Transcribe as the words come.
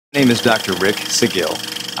My name is Dr. Rick Saguil.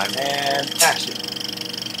 And action.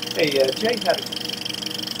 Hey, Jay,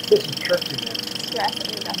 this is Kirk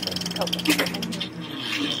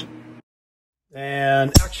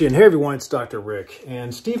And action. Hey everyone, it's Dr. Rick.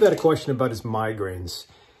 And Steve had a question about his migraines.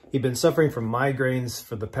 He'd been suffering from migraines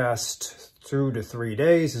for the past 2 to 3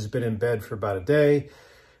 days. He's been in bed for about a day.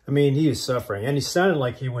 I mean, he is suffering. And he sounded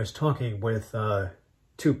like he was talking with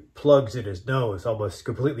 2 plugs in his nose, almost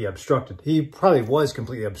completely obstructed. He probably was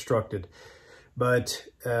completely obstructed. But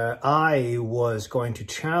I was going to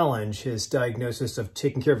challenge his diagnosis of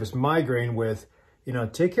taking care of his migraine with,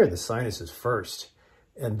 take care of the sinuses first.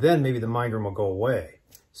 And then maybe the migraine will go away.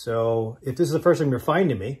 So if this is the first time you're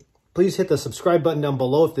finding me, please hit the subscribe button down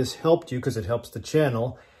below if this helped you, because it helps the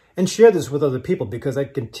channel. And share this with other people, because I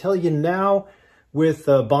can tell you now, with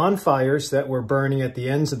bonfires that were burning at the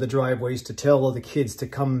ends of the driveways to tell all the kids to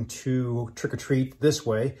come to trick-or-treat this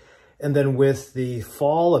way, and then with the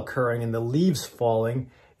fall occurring and the leaves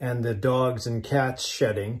falling and the dogs and cats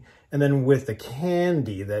shedding, and then with the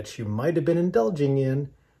candy that you might have been indulging in,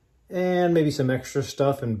 and maybe some extra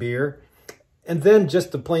stuff and beer, and then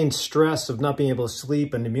just the plain stress of not being able to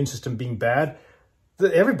sleep and the immune system being bad,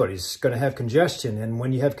 everybody's going to have congestion. And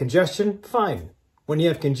when you have congestion, fine. When you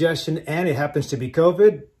have congestion and it happens to be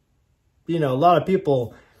COVID, a lot of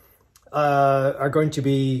people are going to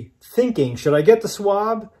be thinking, should I get the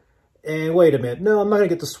swab? And wait a minute, no, I'm not going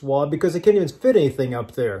to get the swab because they can't even fit anything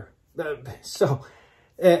up there. So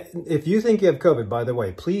if you think you have COVID, by the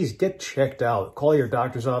way, please get checked out. Call your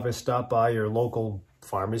doctor's office, stop by your local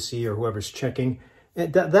pharmacy or whoever's checking.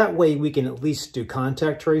 And that way we can at least do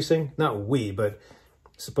contact tracing. Not we, but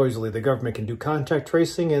supposedly the government can do contact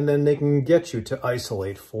tracing, and then they can get you to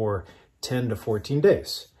isolate for 10 to 14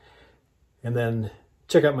 days. And then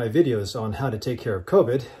check out my videos on how to take care of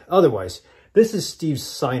COVID. Otherwise, this is Steve's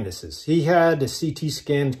sinuses. He had a CT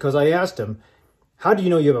scan because I asked him, how do you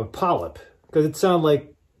know you have a polyp? Because it sounded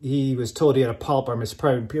like he was told he had a polyp from his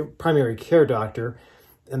primary care doctor,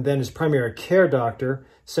 and then his primary care doctor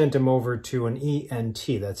sent him over to an ENT,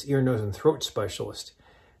 that's ear, nose, and throat specialist.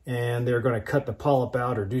 And they're going to cut the polyp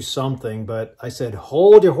out or do something, but I said,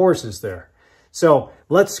 hold your horses there. So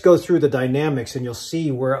let's go through the dynamics and you'll see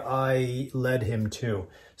where I led him to.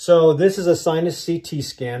 So this is a sinus CT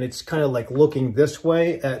scan. It's kind of like looking this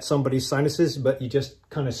way at somebody's sinuses, but you just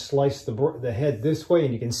kind of slice the head this way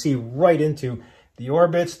and you can see right into the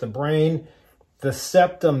orbits, the brain, the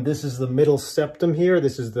septum. This is the middle septum here.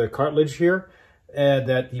 This is the cartilage here.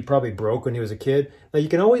 That he probably broke when he was a kid.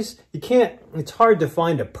 Now it's hard to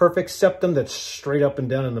find a perfect septum that's straight up and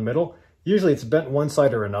down in the middle. Usually it's bent one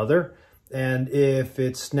side or another. And if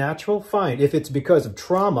it's natural, fine. If it's because of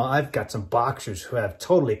trauma, I've got some boxers who have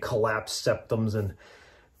totally collapsed septums and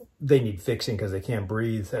they need fixing because they can't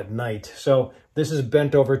breathe at night. So this is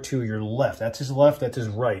bent over to your left. That's his left, that's his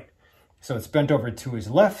right. So it's bent over to his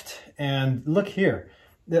left. And look here,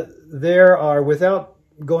 there are, without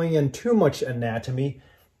going in too much anatomy,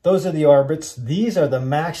 those are the orbits. These are the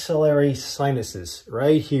maxillary sinuses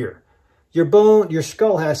right here. Your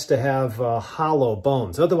skull has to have hollow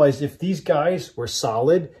bones. Otherwise, if these guys were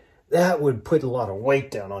solid, that would put a lot of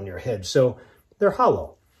weight down on your head. So they're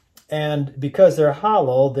hollow. And because they're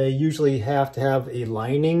hollow, they usually have to have a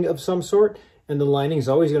lining of some sort. And the lining is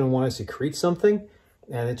always going to want to secrete something.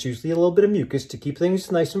 And it's usually a little bit of mucus to keep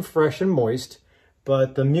things nice and fresh and moist.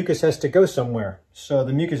 But the mucus has to go somewhere. So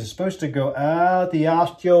the mucus is supposed to go out the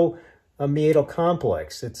osteomeatal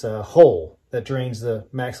complex. It's a hole that drains the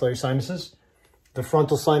maxillary sinuses. The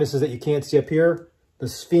frontal sinuses that you can't see up here. The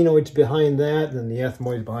sphenoid's behind that, and then the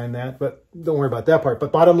ethmoid's behind that. But don't worry about that part.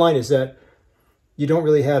 But bottom line is that you don't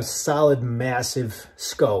really have solid, massive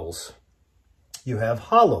skulls. You have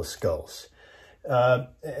hollow skulls.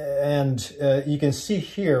 And you can see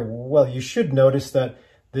here, well, you should notice that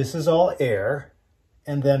this is all air.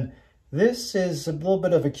 And then this is a little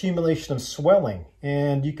bit of accumulation of swelling.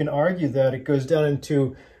 And you can argue that it goes down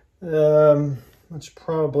into, it's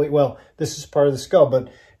probably, well, this is part of the skull, but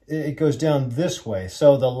it goes down this way.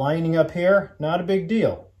 So the lining up here, not a big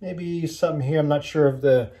deal. Maybe something here, I'm not sure of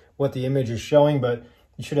what the image is showing, but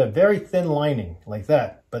you should have very thin lining like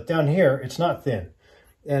that. But down here, it's not thin.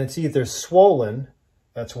 And it's either swollen,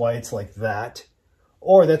 that's why it's like that,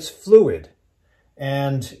 or that's fluid.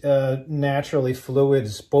 And naturally, fluid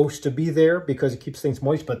is supposed to be there because it keeps things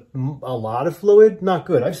moist, but a lot of fluid, not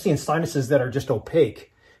good. I've seen sinuses that are just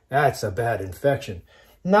opaque. That's a bad infection.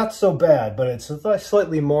 Not so bad, but it's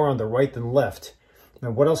slightly more on the right than left.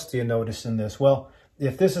 Now, what else do you notice in this? Well,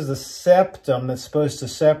 if this is the septum that's supposed to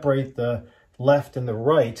separate the left and the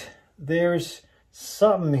right, there's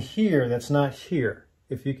something here that's not here,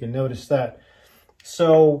 if you can notice that.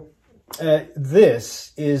 So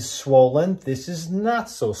this is swollen. This is not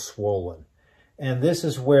so swollen. And this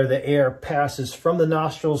is where the air passes from the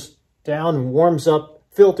nostrils down and warms up,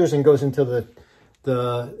 filters, and goes into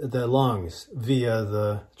the lungs via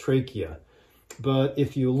the trachea. But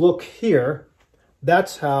if you look here,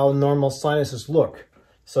 that's how normal sinuses look.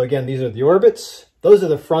 So again, these are the orbits. Those are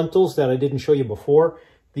the frontals that I didn't show you before.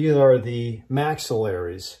 These are the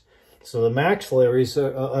maxillaries. So the maxillaries,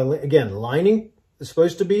 again, lining is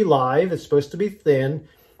supposed to be live. It's supposed to be thin,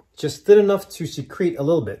 just thin enough to secrete a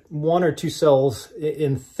little bit. 1 or 2 cells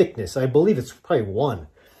in thickness. I believe it's probably 1,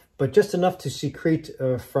 but just enough to secrete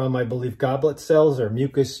from, I believe, goblet cells or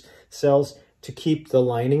mucus cells to keep the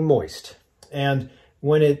lining moist. And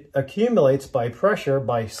when it accumulates by pressure,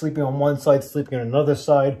 by sleeping on one side, sleeping on another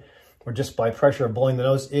side, or just by pressure of blowing the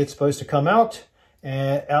nose, it's supposed to come out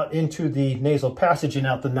and out into the nasal passage and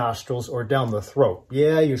out the nostrils or down the throat.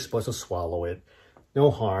 Yeah, you're supposed to swallow it. No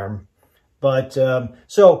harm. But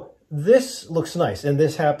so this looks nice, and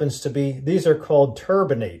this happens to be, these are called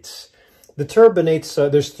turbinates. The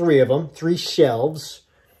turbinates, there's 3 of them, 3 shelves.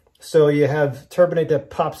 So you have turbinate that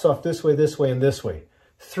pops off this way, and this way.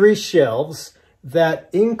 3 shelves that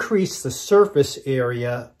increase the surface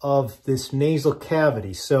area of this nasal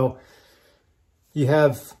cavity. So you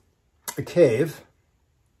have a cave.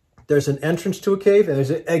 There's an entrance to a cave, and there's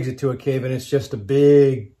an exit to a cave, and it's just a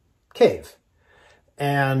big cave.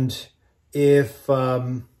 And if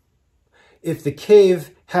the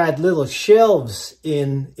cave had little shelves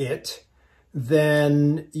in it,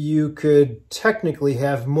 then you could technically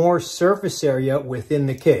have more surface area within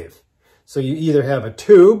the cave. So you either have a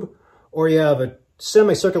tube or you have a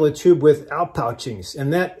semicircular tube with outpouchings,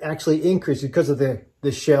 and that actually increases because of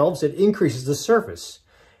the shelves. It increases the surface.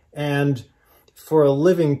 And for a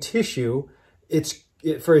living tissue,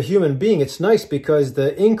 for a human being, it's nice because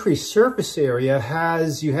the increased surface area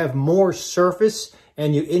you have more surface,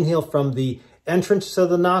 and you inhale from the entrance to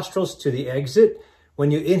the nostrils to the exit.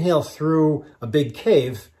 When you inhale through a big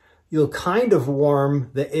cave, you'll kind of warm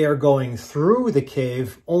the air going through the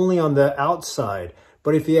cave only on the outside.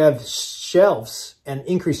 But if you have shelves and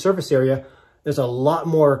increased surface area, there's a lot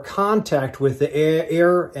more contact with the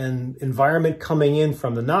air and environment coming in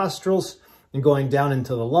from the nostrils and going down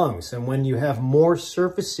into the lungs. And when you have more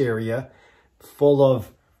surface area full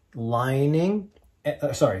of lining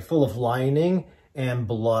and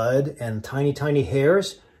blood and tiny, tiny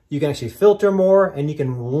hairs, you can actually filter more and you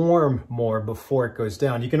can warm more before it goes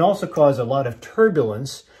down. You can also cause a lot of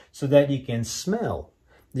turbulence so that you can smell.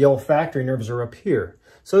 The olfactory nerves are up here.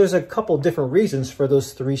 So there's a couple different reasons for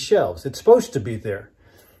those 3 shelves. It's supposed to be there.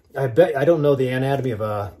 I don't know the anatomy of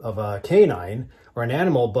a canine or an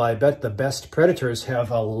animal, but I bet the best predators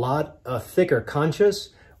have a lot thicker conchas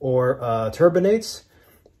or turbinates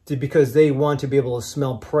because they want to be able to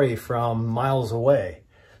smell prey from miles away.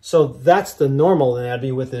 So that's the normal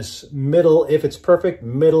anatomy with this middle, if it's perfect,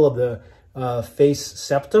 middle of the face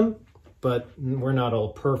septum, but we're not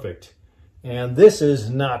all perfect. And this is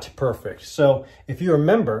not perfect. So if you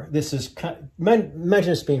remember, this is, imagine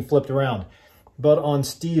this being flipped around, but on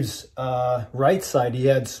Steve's right side, he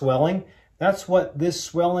had swelling. That's what his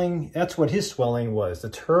swelling was, the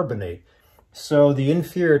turbinate. So the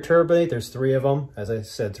inferior turbinate, there's 3 of them, as I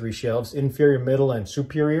said, 3 shelves, inferior, middle, and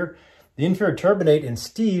superior. The inferior turbinate in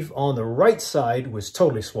Steve on the right side was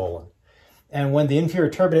totally swollen. And when the inferior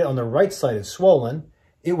turbinate on the right side is swollen,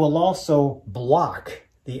 it will also block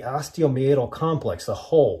the osteomeatal complex, the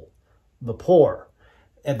hole, the pore,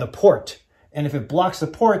 and the port. And if it blocks the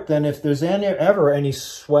port, then if there's ever any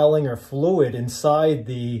swelling or fluid inside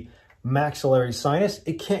the maxillary sinus,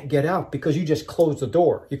 it can't get out because you just close the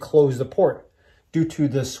door. You close the port due to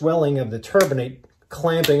the swelling of the turbinate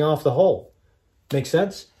clamping off the hole. Make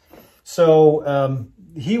sense? So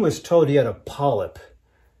he was told he had a polyp.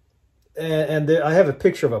 And I have a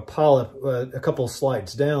picture of a polyp a couple of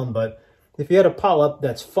slides down, but if he had a polyp,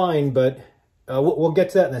 that's fine, but we'll get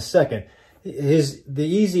to that in a second. The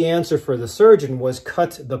easy answer for the surgeon was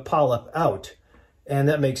cut the polyp out, and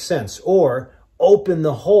that makes sense. Or open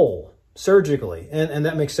the hole surgically, and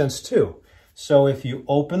that makes sense too. So if you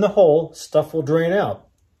open the hole, stuff will drain out.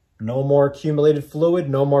 No more accumulated fluid,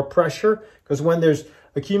 no more pressure, because when there's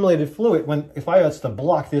accumulated fluid, if I was to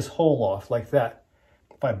block this hole off like that,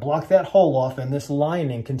 if I block that hole off and this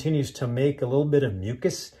lining continues to make a little bit of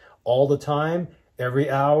mucus all the time, every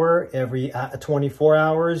hour, every 24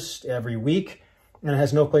 hours, every week, and it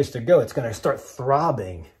has no place to go, it's going to start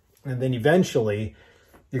throbbing. And then eventually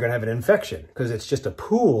you're going to have an infection because it's just a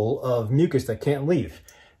pool of mucus that can't leave.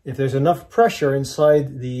 If there's enough pressure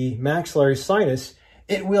inside the maxillary sinus,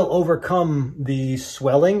 it will overcome the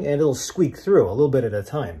swelling and it'll squeak through a little bit at a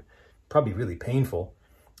time. Probably really painful.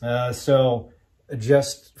 So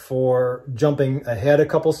just for jumping ahead a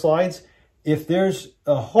couple slides, if there's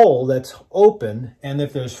a hole that's open and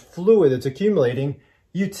if there's fluid that's accumulating,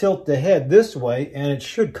 you tilt the head this way and it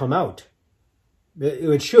should come out.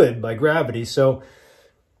 It should by gravity. So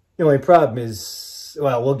the only problem is,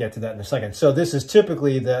 well, we'll get to that in a second. So this is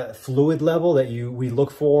typically the fluid level that we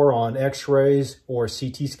look for on x-rays or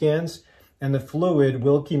CT scans. And the fluid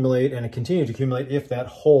will accumulate and continue to accumulate if that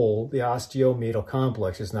hole, the osteomeatal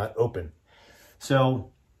complex, is not open.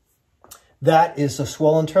 So that is a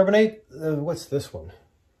swollen turbinate. What's this one?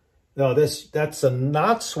 No, that's a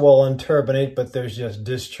not swollen turbinate, but there's just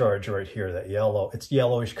discharge right here, that yellow. It's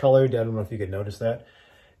yellowish colored. I don't know if you could notice that.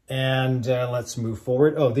 And let's move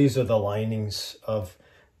forward. Oh, these are the linings of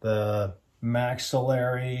the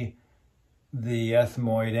maxillary, the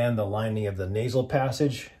ethmoid, and the lining of the nasal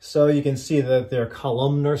passage. So you can see that they're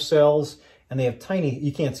columnar cells, and they have tiny,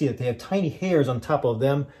 you can't see it, they have tiny hairs on top of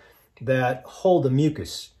them that hold the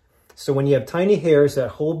mucus. So when you have tiny hairs that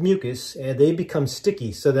hold mucus, they become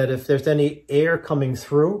sticky so that if there's any air coming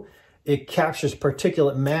through, it captures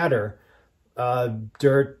particulate matter,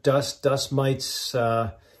 dirt, dust mites,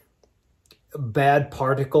 bad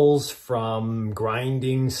particles from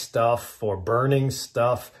grinding stuff or burning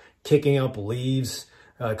stuff, kicking up leaves,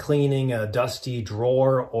 cleaning a dusty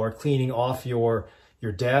drawer, or cleaning off your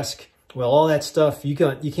desk. Well, all that stuff, you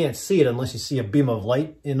can't see it unless you see a beam of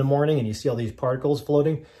light in the morning and you see all these particles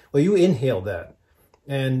floating. Well, you inhale that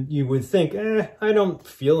and you would think, I don't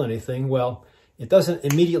feel anything. Well, it doesn't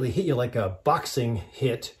immediately hit you like a boxing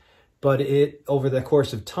hit, but it, over the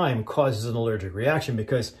course of time, causes an allergic reaction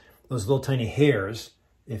because those little tiny hairs,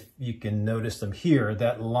 if you can notice them here,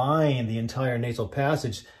 that line the entire nasal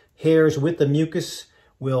passage, hairs with the mucus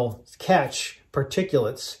will catch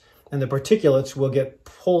particulates, and the particulates will get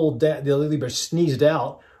pulled down. They'll either be sneezed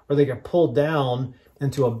out or they get pulled down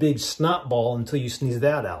into a big snot ball until you sneeze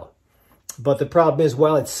that out. But the problem is,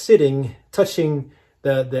 while it's sitting, touching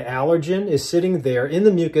the allergen is sitting there in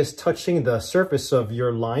the mucus, touching the surface of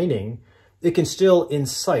your lining, it can still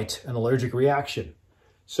incite an allergic reaction.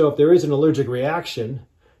 So if there is an allergic reaction,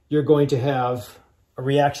 you're going to have a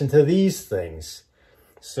reaction to these things.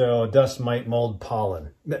 So dust, mite, mold,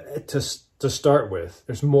 pollen, to start with.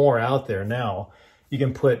 There's more out there now. You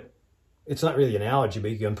can put, it's not really an allergy,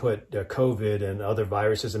 but you can put COVID and other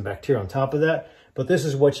viruses and bacteria on top of that. But this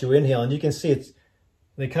is what you inhale, and you can see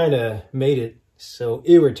they kind of made it so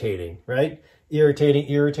irritating, right?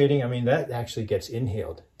 Irritating. I mean, that actually gets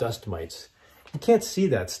inhaled, dust mites. You can't see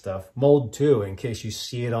that stuff. Mold too, in case you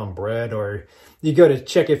see it on bread, or you go to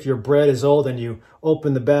check if your bread is old and you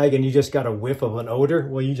open the bag and you just got a whiff of an odor.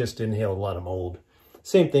 Well, you just inhaled a lot of mold.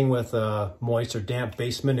 Same thing with moist or damp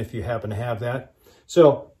basement, if you happen to have that.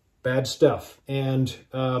 So bad stuff. And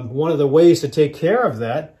one of the ways to take care of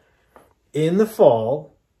that in the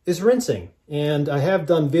fall is rinsing. And I have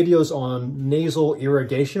done videos on nasal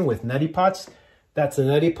irrigation with neti pots. That's a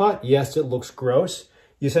neti pot. Yes, it looks gross.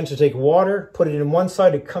 You essentially take water, put it in one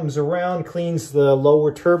side, it comes around, cleans the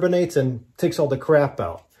lower turbinates, and takes all the crap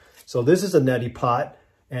out. So this is a neti pot,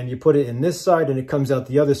 and you put it in this side, and it comes out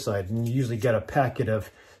the other side. And you usually get a packet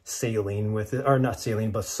of saline with it, or not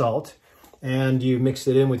saline, but salt. And you mix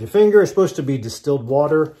it in with your finger. It's supposed to be distilled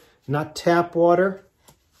water, not tap water.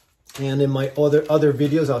 And in my other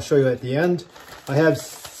videos, I'll show you at the end, I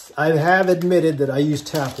have admitted that I use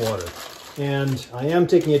tap water. And I am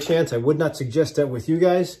taking a chance. I would not suggest that with you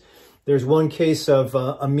guys. There's one case of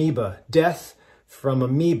amoeba, death from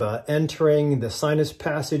amoeba entering the sinus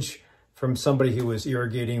passage from somebody who was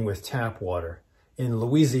irrigating with tap water in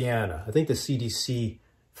Louisiana. I think the CDC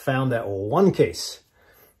found that one case.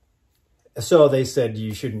 So they said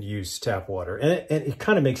you shouldn't use tap water. And it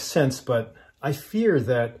kind of makes sense, but I fear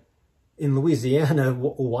that in Louisiana,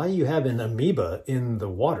 why you have an amoeba in the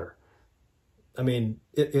water? I mean,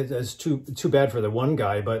 it's too bad for the one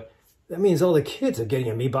guy, but that means all the kids are getting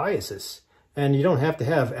amoebiasis. And you don't have to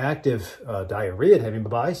have active diarrhea to have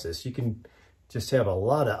amoebiasis. You can just have a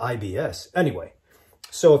lot of IBS. Anyway,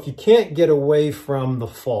 so if you can't get away from the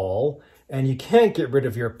fall and you can't get rid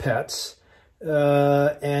of your pets,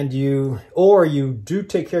 or you do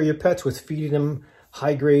take care of your pets with feeding them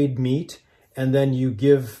high-grade meat, and then you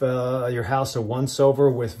give your house a once-over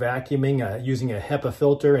with vacuuming, using a HEPA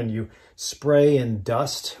filter, and you spray and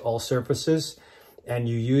dust all surfaces, and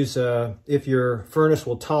you use, if your furnace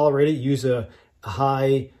will tolerate it, use a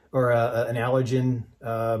high or an allergen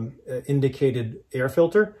indicated air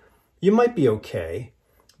filter, you might be okay,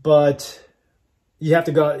 but you have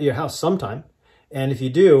to go out of your house sometime. And if you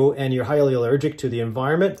do, and you're highly allergic to the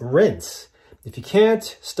environment, rinse. If you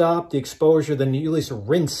can't stop the exposure, then you at least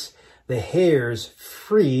rinse the hairs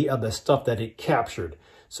free of the stuff that it captured.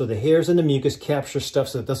 So the hairs and the mucus capture stuff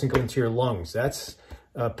so it doesn't go into your lungs. That's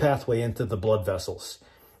a pathway into the blood vessels.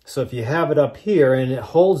 So if you have it up here and it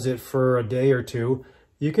holds it for a day or two,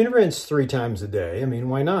 you can rinse 3 times a day. I mean,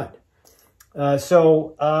 why not? I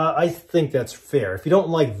think that's fair. If you don't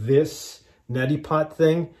like this neti pot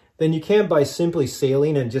thing, then you can buy simply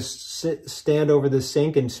saline and just stand over the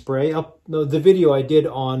sink and spray. The video I did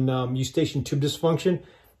on eustachian tube dysfunction,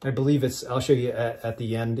 I believe I'll show you at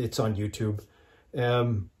the end. It's on YouTube.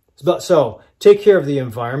 So take care of the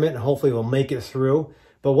environment and hopefully we'll make it through.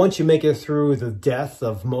 But once you make it through the death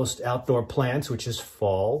of most outdoor plants, which is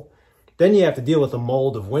fall, then you have to deal with the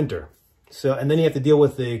mold of winter. And then you have to deal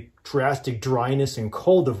with the drastic dryness and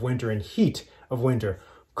cold of winter and heat of winter.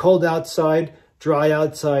 Cold outside, dry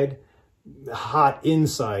outside, hot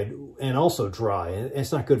inside, and also dry. And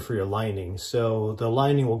it's not good for your lining. So the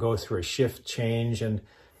lining will go through a shift change and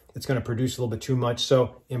it's going to produce a little bit too much.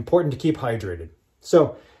 So important to keep hydrated.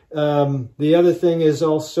 So the other thing is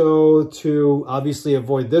also to obviously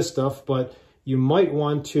avoid this stuff, but you might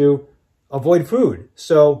want to avoid food.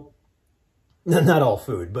 So not all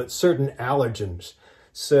food, but certain allergens.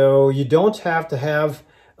 So you don't have to have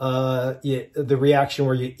the reaction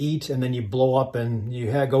where you eat and then you blow up and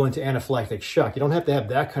you go into anaphylactic shock. You don't have to have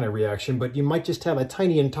that kind of reaction, but you might just have a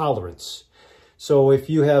tiny intolerance. So if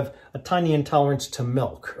you have a tiny intolerance to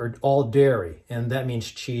milk or all dairy, and that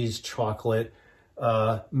means cheese, chocolate,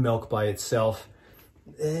 milk by itself,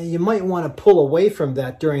 you might want to pull away from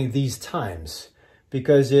that during these times.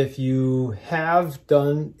 Because if you have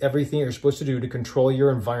done everything you're supposed to do to control your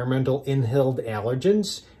environmental inhaled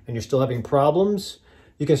allergens and you're still having problems,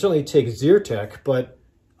 you can certainly take Zyrtec, but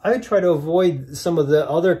I would try to avoid some of the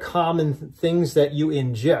other common things that you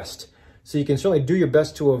ingest. So you can certainly do your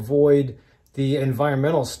best to avoid the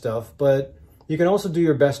environmental stuff, but you can also do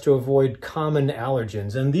your best to avoid common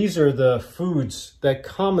allergens. And these are the foods that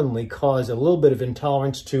commonly cause a little bit of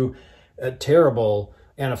intolerance to a terrible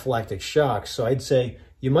anaphylactic shock. So I'd say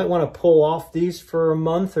you might want to pull off these for a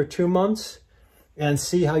month or 2 months and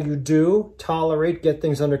see how you do, tolerate, get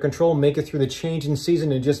things under control, make it through the change in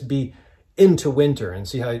season and just be into winter and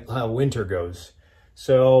see how winter goes.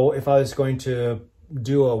 So if I was going to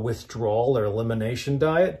do a withdrawal or elimination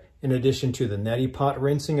diet, in addition to the neti pot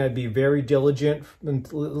rinsing, I'd be very diligent,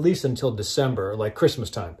 at least until December, like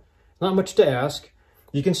Christmas time. Not much to ask.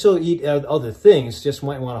 You can still eat other things, just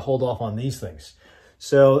might want to hold off on these things.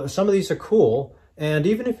 So some of these are cool. And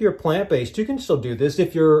even if you're plant-based, you can still do this.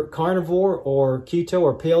 If you're carnivore or keto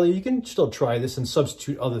or paleo, you can still try this and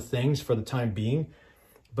substitute other things for the time being,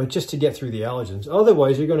 but just to get through the allergens.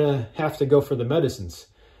 Otherwise, you're going to have to go for the medicines.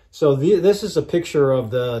 So this is a picture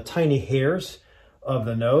of the tiny hairs of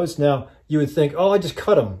the nose. Now, you would think, oh, I just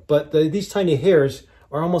cut them. But these tiny hairs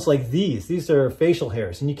are almost like these. These are facial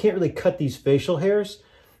hairs. And you can't really cut these facial hairs.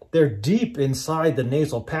 They're deep inside the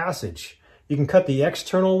nasal passage. You can cut the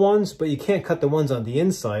external ones, but you can't cut the ones on the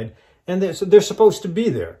inside. And they're supposed to be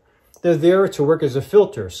there. They're there to work as a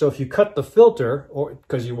filter. So if you cut the filter, or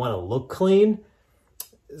because you want to look clean,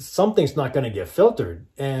 something's not going to get filtered.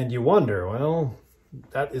 And you wonder, well,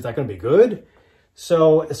 is that going to be good?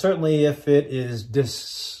 So certainly if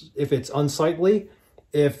if it's unsightly,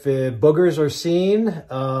 if boogers are seen,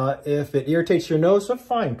 if it irritates your nose, so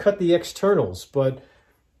fine, cut the externals, but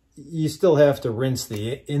you still have to rinse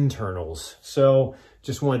the internals. So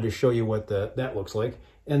just wanted to show you what that looks like.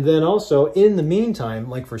 And then also in the meantime,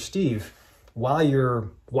 like for Steve, while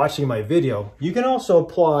you're watching my video, you can also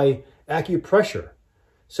apply acupressure.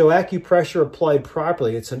 So acupressure applied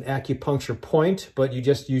properly, it's an acupuncture point, but you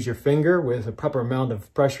just use your finger with a proper amount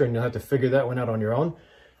of pressure and you'll have to figure that one out on your own.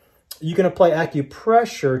 You can apply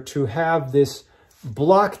acupressure to have this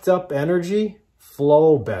blocked up energy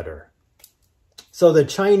flow better. So the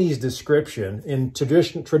Chinese description, in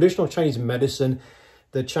traditional Chinese medicine,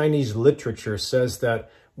 the Chinese literature says that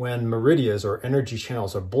when meridians or energy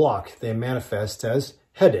channels are blocked, they manifest as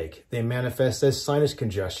headache. They manifest as sinus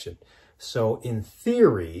congestion. So in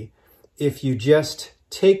theory, if you just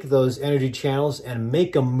take those energy channels and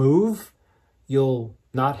make them move, you'll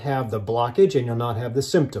not have the blockage and you'll not have the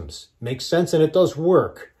symptoms. Makes sense and it does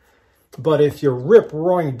work. But if you're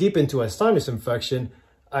rip-roaring deep into a sinus infection,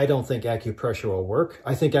 I don't think acupressure will work.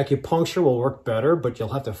 I think acupuncture will work better, but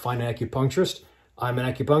you'll have to find an acupuncturist. I'm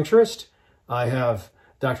an acupuncturist. I have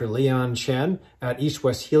Dr. Leon Chen at East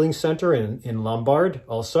West Healing Center in Lombard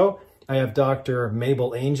also. I have Dr.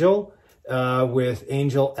 Mabel Angel with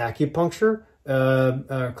Angel Acupuncture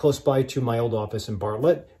close by to my old office in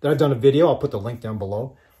Bartlett that I've done a video. I'll put the link down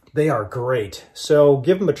below. They are great. So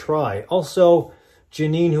give them a try. Also,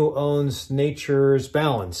 Janine, who owns Nature's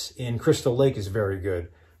Balance in Crystal Lake, is very good.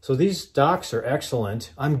 So these docs are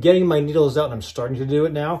excellent. I'm getting my needles out and I'm starting to do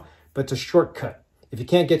it now, but it's a shortcut. If you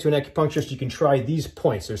can't get to an acupuncturist, you can try these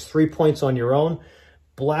points. There's 3 points on your own.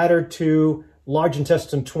 Bladder 2, large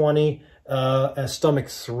intestine 20, and stomach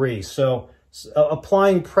 3. So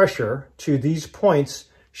applying pressure to these points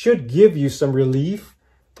should give you some relief,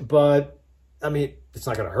 but I mean, it's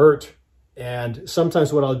not going to hurt. And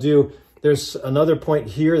sometimes what I'll do, there's another point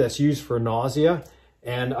here that's used for nausea.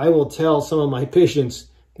 And I will tell some of my patients,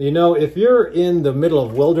 you know, if you're in the middle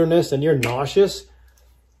of wilderness and you're nauseous,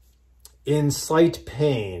 incite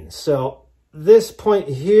pain. So this point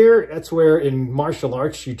here, that's where in martial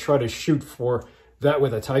arts, you try to shoot for that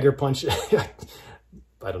with a tiger punch.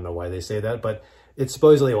 I don't know why they say that, but it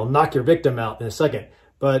supposedly will knock your victim out in a second.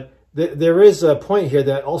 But there is a point here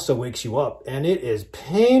that also wakes you up, and it is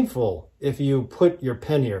painful if you put your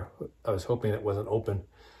pen here. I was hoping it wasn't open.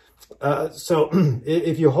 So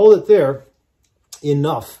if you hold it there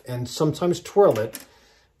enough and sometimes twirl it,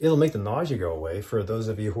 it'll make the nausea go away. For those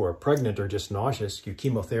of you who are pregnant or just nauseous, you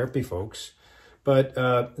chemotherapy folks. But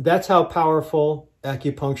that's how powerful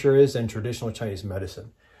acupuncture is in traditional Chinese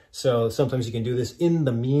medicine. So sometimes you can do this in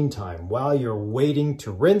the meantime while you're waiting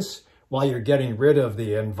to rinse, while you're getting rid of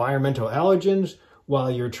the environmental allergens,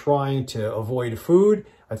 while you're trying to avoid food.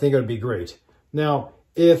 I think it would be great. Now,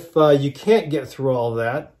 if you can't get through all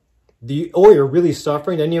that, or you're really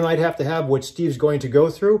suffering, then you might have to have what Steve's going to go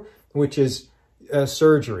through, which is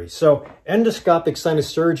surgery. So endoscopic sinus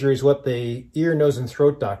surgery is what the ear, nose, and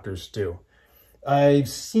throat doctors do. I've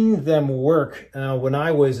seen them work when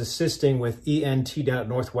I was assisting with ENT down at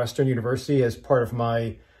Northwestern University as part of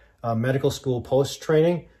my medical school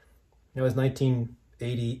post-training. It was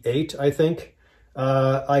 1988, I think.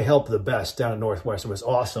 I helped the best down at Northwestern. It was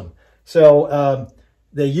awesome. So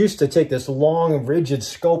they used to take this long, rigid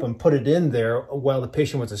scope and put it in there while the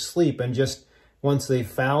patient was asleep. And just once they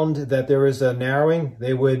found that there was a narrowing,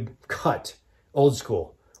 they would cut, old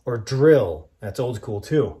school, or drill. That's old school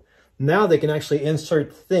too. Now they can actually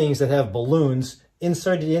insert things that have balloons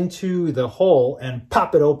inserted into the hole and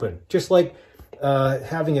pop it open, just like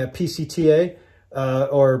having a PCTA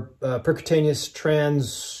or percutaneous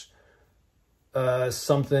trans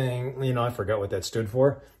something, you know, I forgot what that stood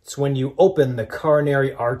for. It's when you open the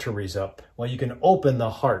coronary arteries up. Well, you can open the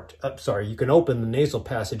heart up, sorry, you can open the nasal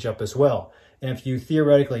passage up as well. And if you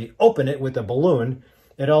theoretically open it with a balloon,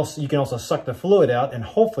 you can also suck the fluid out, and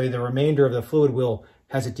hopefully the remainder of the fluid will,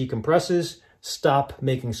 as it decompresses, stop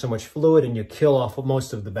making so much fluid, and you kill off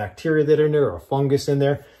most of the bacteria that are in there or fungus in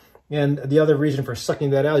there. And the other reason for sucking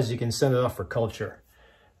that out is you can send it off for culture.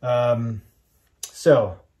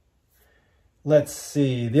 So let's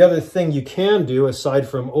see. The other thing you can do, aside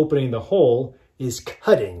from opening the hole, is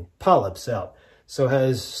cutting polyps out. So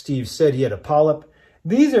as Steve said, he had a polyp.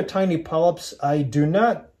 These are tiny polyps. I do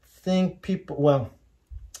not think people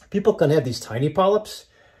can have these tiny polyps,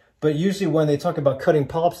 but usually when they talk about cutting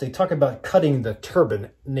polyps, they talk about cutting the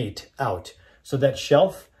turbinate out. So that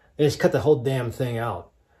shelf, they just cut the whole damn thing out.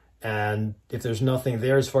 And if there's nothing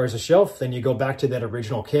there as far as a shelf, then you go back to that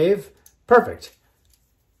original cave. Perfect.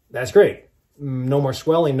 That's great. No more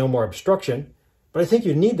swelling, no more obstruction. But I think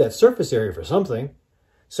you need that surface area for something.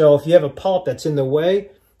 So if you have a polyp that's in the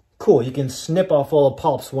way, cool, you can snip off all the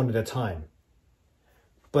polyps one at a time.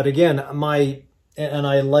 But again, I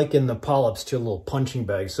liken the polyps to a little punching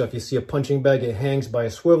bag. So if you see a punching bag, it hangs by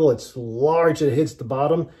a swivel. It's large, it hits the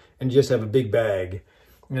bottom, and you just have a big bag.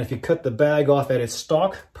 And if you cut the bag off at its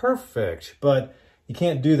stalk, perfect. But you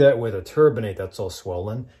can't do that with a turbinate that's all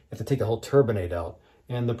swollen. You have to take the whole turbinate out.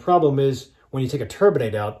 And the problem is, when you take a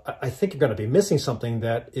turbinate out, I think you're going to be missing something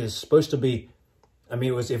that is supposed to be, I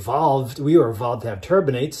mean, it was evolved. We were evolved to have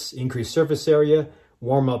turbinates, increase surface area,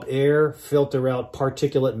 warm up air, filter out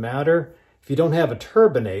particulate matter. If you don't have a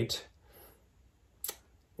turbinate,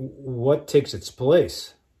 what takes its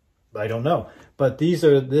place? I don't know. But this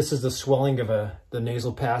is the swelling of the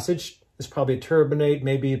nasal passage. This is probably a turbinate,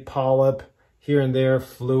 maybe a polyp, here and there,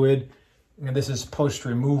 fluid. And this is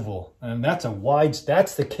post-removal. And that's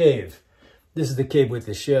the cave. This is the cave with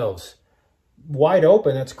the shelves. Wide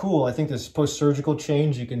open, that's cool. I think this post-surgical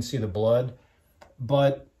change, you can see the blood.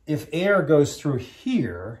 But if air goes through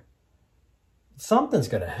here, something's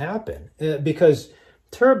going to happen. Because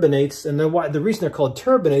turbinates, and the reason they're called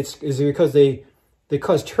turbinates is because they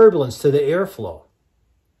cause turbulence to the airflow.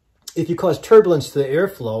 If you cause turbulence to the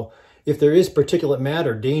airflow, if there is particulate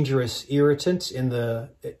matter, dangerous irritants in the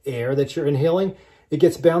air that you're inhaling, it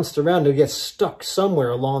gets bounced around, it gets stuck somewhere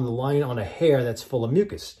along the line on a hair that's full of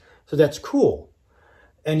mucus. So that's cool.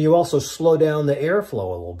 And you also slow down the airflow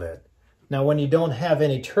a little bit. Now, when you don't have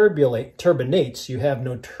any turbinates, you have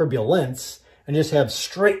no turbulence, and just have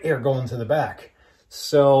straight air going to the back.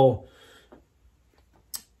 So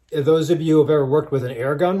if those of you who have ever worked with an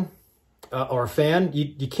air gun or a fan,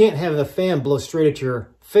 you can't have the fan blow straight at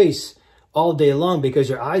your face all day long because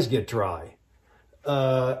your eyes get dry.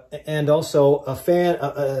 And also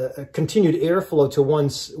a continued airflow to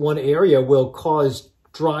one area will cause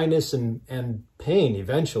dryness and pain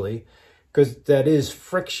eventually, because that is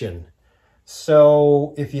friction.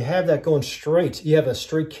 So if you have that going straight, you have a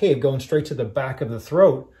straight cave going straight to the back of the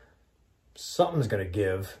throat, something's going to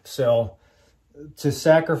give. So to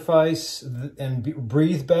sacrifice and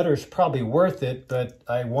breathe better is probably worth it, but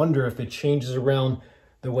I wonder if it changes around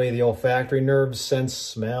the way the olfactory nerves sense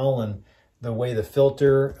smell and the way the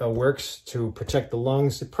filter works to protect the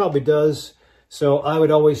lungs. It probably does. So I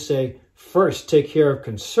would always say, first, take care of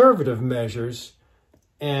conservative measures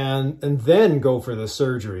and then go for the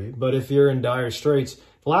surgery. But if you're in dire straits,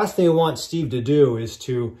 the last thing I want Steve to do is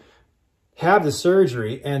to have the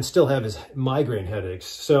surgery and still have his migraine headaches.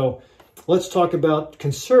 So let's talk about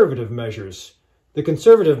conservative measures. The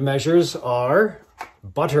conservative measures are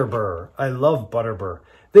Butterbur. I love Butterbur.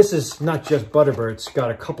 This is not just Butterbur. It's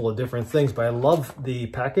got a couple of different things, but I love the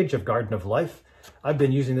package of Garden of Life. I've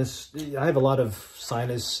been using this. I have a lot of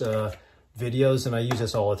sinus videos, and I use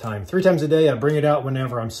this all the time. 3 times a day, I bring it out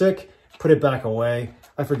whenever I'm sick, put it back away.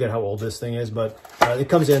 I forget how old this thing is, but it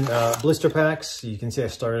comes in blister packs. You can see I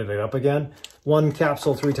started it up again. 1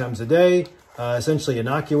 capsule 3 times a day, essentially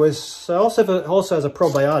innocuous. It also has a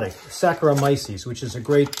probiotic, Saccharomyces, which is a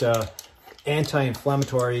great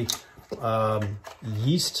anti-inflammatory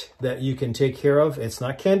yeast that you can take care of. It's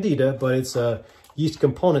not candida, but it's a yeast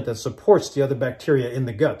component that supports the other bacteria in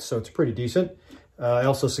the gut, so it's pretty decent. I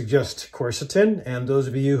also suggest quercetin, and those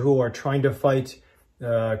of you who are trying to fight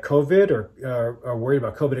COVID or are worried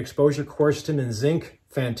about COVID exposure, quercetin and zinc,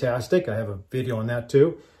 fantastic. I have a video on that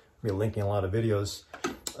too. I'll be linking a lot of videos.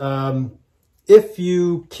 If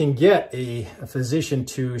you can get a physician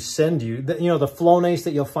to send you, the Flonase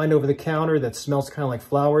that you'll find over the counter that smells kind of like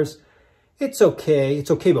flowers, it's okay.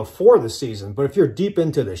 It's okay before the season, but if you're deep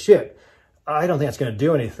into the shit, I don't think it's going to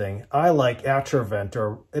do anything. I like Atrovent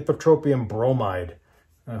or ipratropium bromide.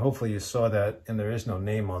 Hopefully you saw that, and there is no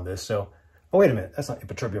name on this. So, oh, wait a minute. That's not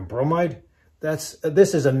ipratropium bromide. This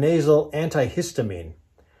is a nasal antihistamine.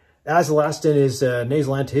 Azelastine is a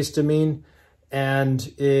nasal antihistamine,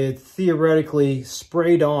 and it theoretically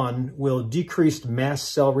sprayed on will decrease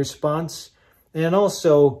mast cell response, and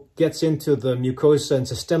also gets into the mucosa and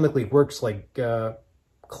systemically works like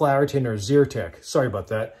Claritin or Zyrtec. Sorry about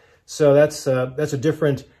that. So that's a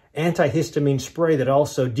different antihistamine spray that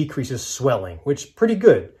also decreases swelling, which is pretty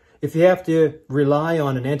good. If you have to rely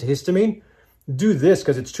on an antihistamine, do this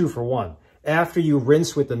because it's 2 for 1. After you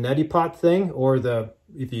rinse with the neti pot thing, or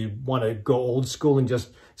if you want to go old school and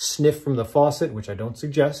just sniff from the faucet, which I don't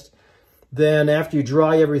suggest, then after you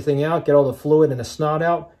dry everything out, get all the fluid and the snot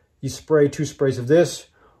out, you spray 2 sprays of this,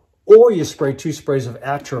 or you spray 2 sprays of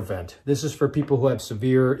Atrovent. This is for people who have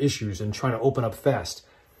severe issues and trying to open up fast.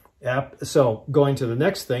 So going to the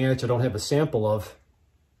next thing, which I don't have a sample of,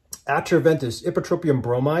 Atrovent is ipratropium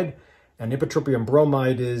bromide, and ipratropium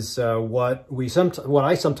bromide is what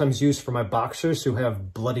I sometimes use for my boxers who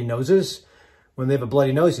have bloody noses. When they have a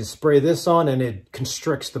bloody nose, you spray this on, and it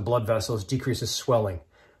constricts the blood vessels, decreases swelling.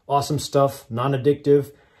 Awesome stuff,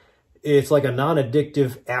 non-addictive. It's like a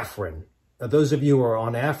non-addictive Afrin. Now, those of you who are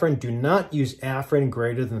on Afrin, do not use Afrin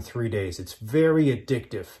greater than 3 days. It's very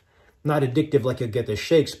addictive. Not addictive like you'll get the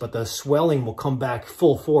shakes, but the swelling will come back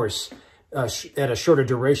full force at a shorter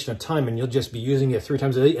duration of time, and you'll just be using it 3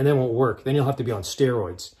 times a day, and then it won't work. Then you'll have to be on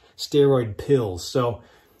steroids, steroid pills. So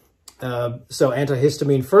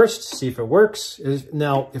antihistamine first, see if it works.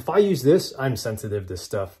 Now, if I use this, I'm sensitive to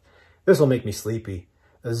stuff. This will make me sleepy.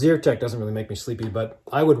 Zyrtec doesn't really make me sleepy, but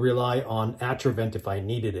I would rely on Atrovent if I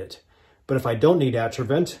needed it. But if I don't need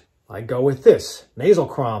Atrovent, I go with this, Nasal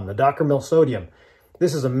Crom, the Dockermill Sodium.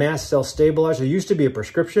 This is a mast cell stabilizer. It used to be a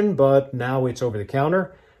prescription, but now it's over the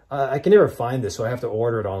counter. I can never find this, so I have to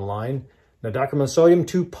order it online. The Dockermill Sodium,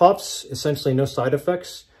 2 puffs, essentially no side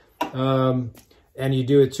effects. And you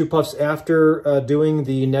do it 2 puffs after doing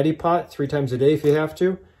the neti pot 3 times a day if you have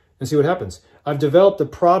to, and see what happens. I've developed a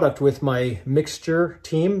product with my mixture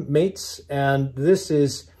team mates, and this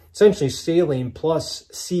is essentially saline plus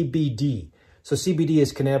CBD. So CBD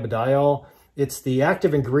is cannabidiol. It's the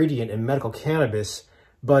active ingredient in medical cannabis,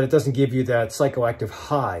 but it doesn't give you that psychoactive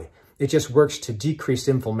high. It just works to decrease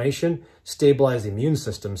inflammation, stabilize the immune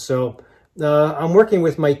system. So I'm working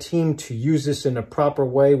with my team to use this in a proper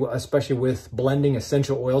way, especially with blending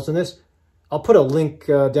essential oils in this. I'll put a link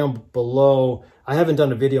down below. I haven't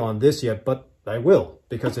done a video on this yet, but I will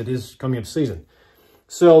because it is coming up season.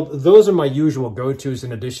 So those are my usual go-tos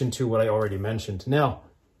in addition to what I already mentioned. Now,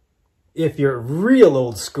 if you're real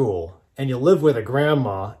old school and you live with a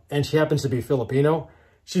grandma and she happens to be Filipino,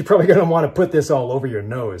 she's probably going to want to put this all over your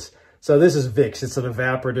nose. So this is Vicks. It's an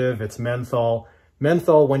evaporative. It's menthol.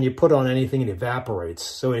 Menthol, when you put on anything, it evaporates.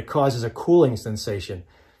 So it causes a cooling sensation.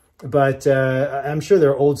 But I'm sure there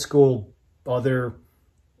are old school other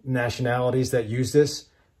nationalities that use this.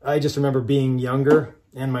 I just remember being younger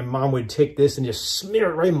and my mom would take this and just smear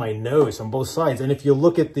it right in my nose on both sides. And if you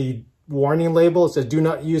look at the warning label, it says do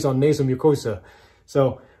not use on nasal mucosa.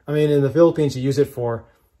 So, I mean, in the Philippines, you use it for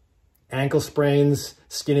ankle sprains,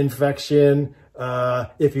 skin infection.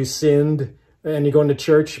 If you sinned and you go into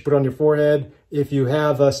church, you put it on your forehead. If you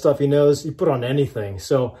have a stuffy nose, you put it on anything.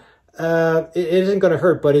 So it isn't going to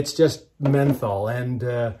hurt, but it's just menthol. And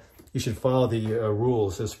you should follow the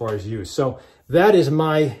rules as far as use. So that is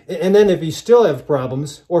my, and then if you still have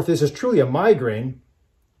problems, or if this is truly a migraine,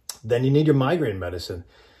 then you need your migraine medicine.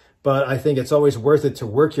 But I think it's always worth it to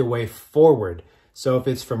work your way forward. So if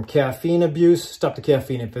it's from caffeine abuse, stop the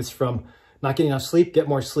caffeine. If it's from not getting enough sleep, get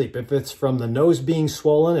more sleep. If it's from the nose being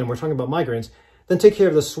swollen, and we're talking about migraines, then take care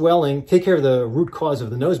of the swelling, take care of the root cause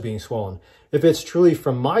of the nose being swollen. If it's truly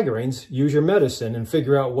from migraines, use your medicine and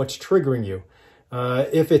figure out what's triggering you.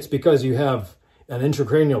 If it's because you have an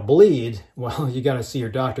intracranial bleed, well, you got to see your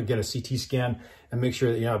doctor, get a CT scan, and make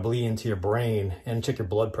sure that you're not bleeding into your brain, and check your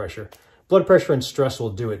blood pressure. Blood pressure and stress will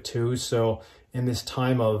do it too. So in this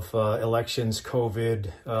time of elections,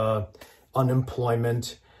 COVID,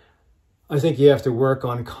 unemployment, I think you have to work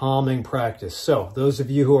on calming practice. So those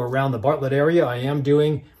of you who are around the Bartlett area, I am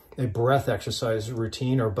doing a breath exercise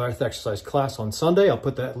routine or breath exercise class on Sunday. I'll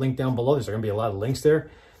put that link down below. There's going to be a lot of links there.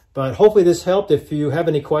 But hopefully this helped. If you have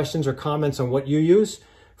any questions or comments on what you use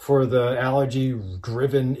for the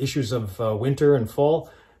allergy-driven issues of winter and fall,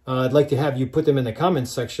 I'd like to have you put them in the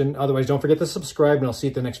comments section. Otherwise, don't forget to subscribe, and I'll see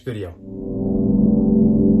you at the next video.